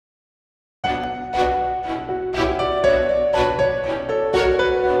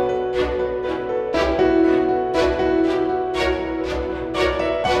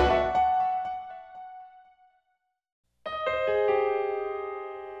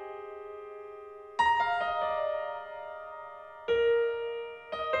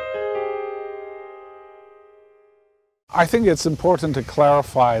I think it's important to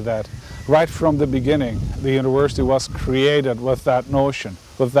clarify that right from the beginning, the university was created with that notion,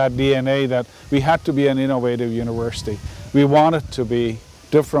 with that DNA that we had to be an innovative university. We wanted to be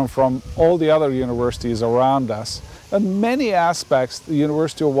different from all the other universities around us. In many aspects, the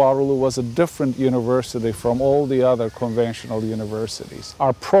University of Waterloo was a different university from all the other conventional universities.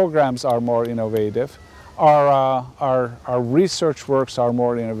 Our programs are more innovative. Our research works are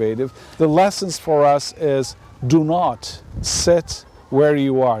more innovative. The lessons for us is do not sit where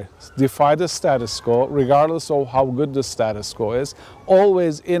you are. Defy the status quo, regardless of how good the status quo is.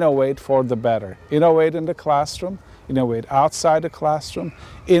 Always innovate for the better. Innovate in the classroom, innovate outside the classroom,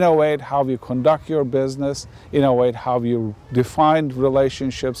 innovate how you conduct your business, innovate how you define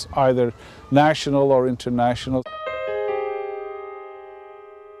relationships, either national or international.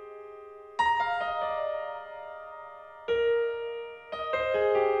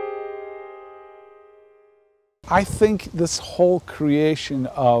 I think this whole creation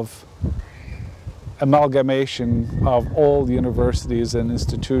of amalgamation of all universities and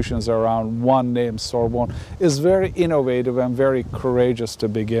institutions around one name, Sorbonne, is very innovative and very courageous to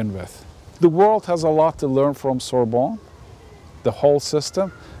begin with. The world has a lot to learn from Sorbonne, the whole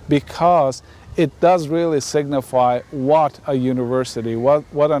system, because it does really signify what a university,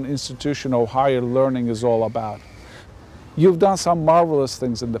 what an institution of higher learning is all about. You've done some marvelous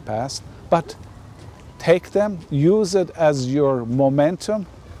things in the past, but take them, use it as your momentum.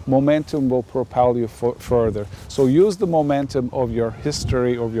 Momentum will propel you further. So use the momentum of your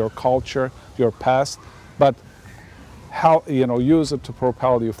history, of your culture, your past, but use it to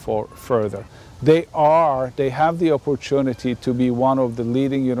propel you further. They have the opportunity to be one of the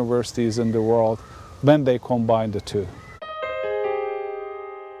leading universities in the world when they combine the two.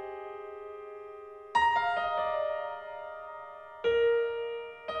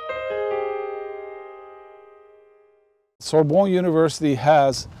 Sorbonne University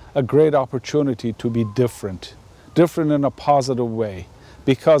has a great opportunity to be different in a positive way.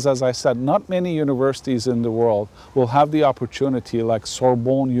 Because, as I said, not many universities in the world will have the opportunity like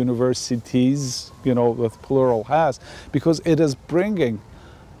Sorbonne Universities, with plural has, because it is bringing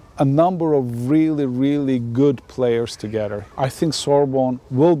a number of really, really good players together. I think Sorbonne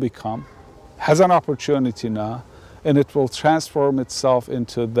has an opportunity now, and it will transform itself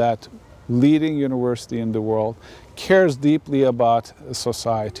into that leading university in the world, cares deeply about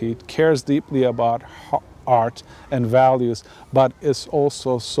society, cares deeply about art and values, but is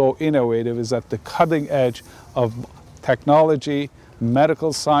also so innovative, is at the cutting edge of technology,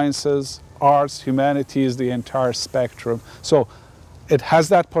 medical sciences, arts, humanities, the entire spectrum. So it has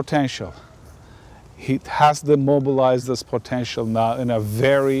that potential. It has to mobilize this potential now in a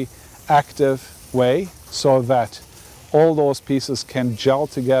very active way so that all those pieces can gel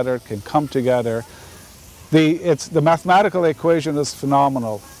together, can come together. The mathematical equation is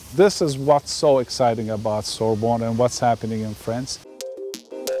phenomenal. This is what's so exciting about Sorbonne and what's happening in France.